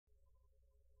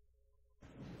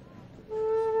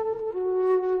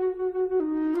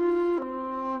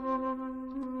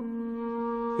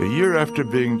A year after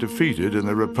being defeated in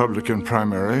the Republican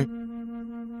primary,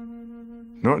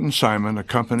 Norton Simon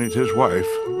accompanied his wife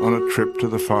on a trip to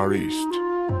the Far East.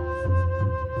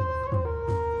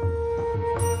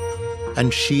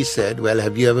 And she said, "Well,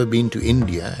 have you ever been to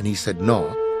India?" And he said,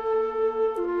 "No."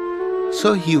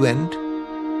 So he went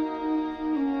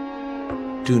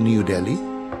to New Delhi.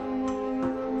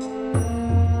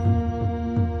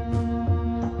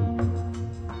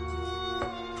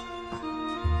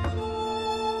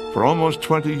 For almost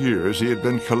 20 years, he had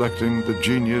been collecting the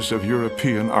genius of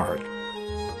European art.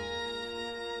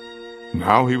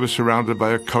 Now he was surrounded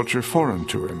by a culture foreign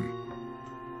to him.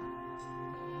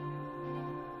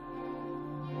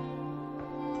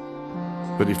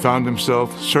 But he found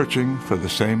himself searching for the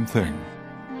same thing.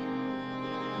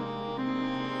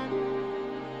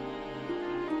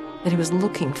 That he was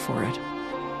looking for it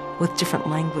with different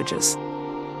languages,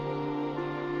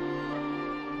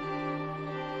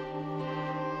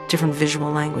 different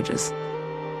visual languages.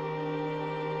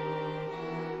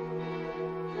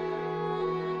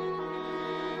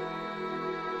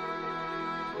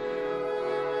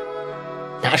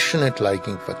 Passionate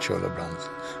liking for chola bronzes.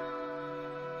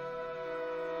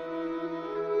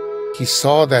 He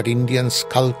saw that Indian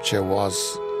sculpture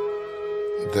was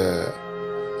the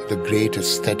great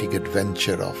aesthetic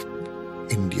adventure of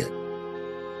India.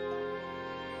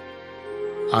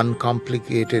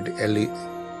 Uncomplicated,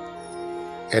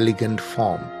 elegant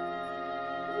form,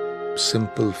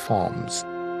 simple forms.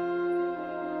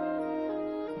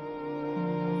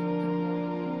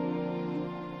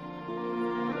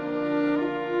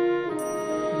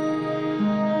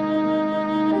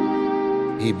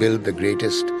 He built the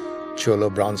greatest Cholo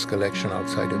bronze collection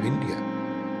outside of India.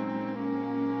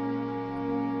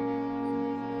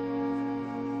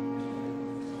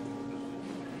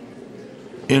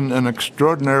 In an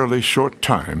extraordinarily short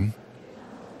time,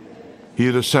 he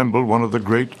had assembled one of the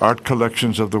great art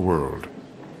collections of the world.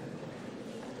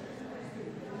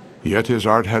 Yet his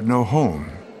art had no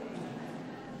home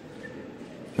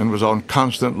and was on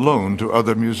constant loan to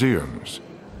other museums.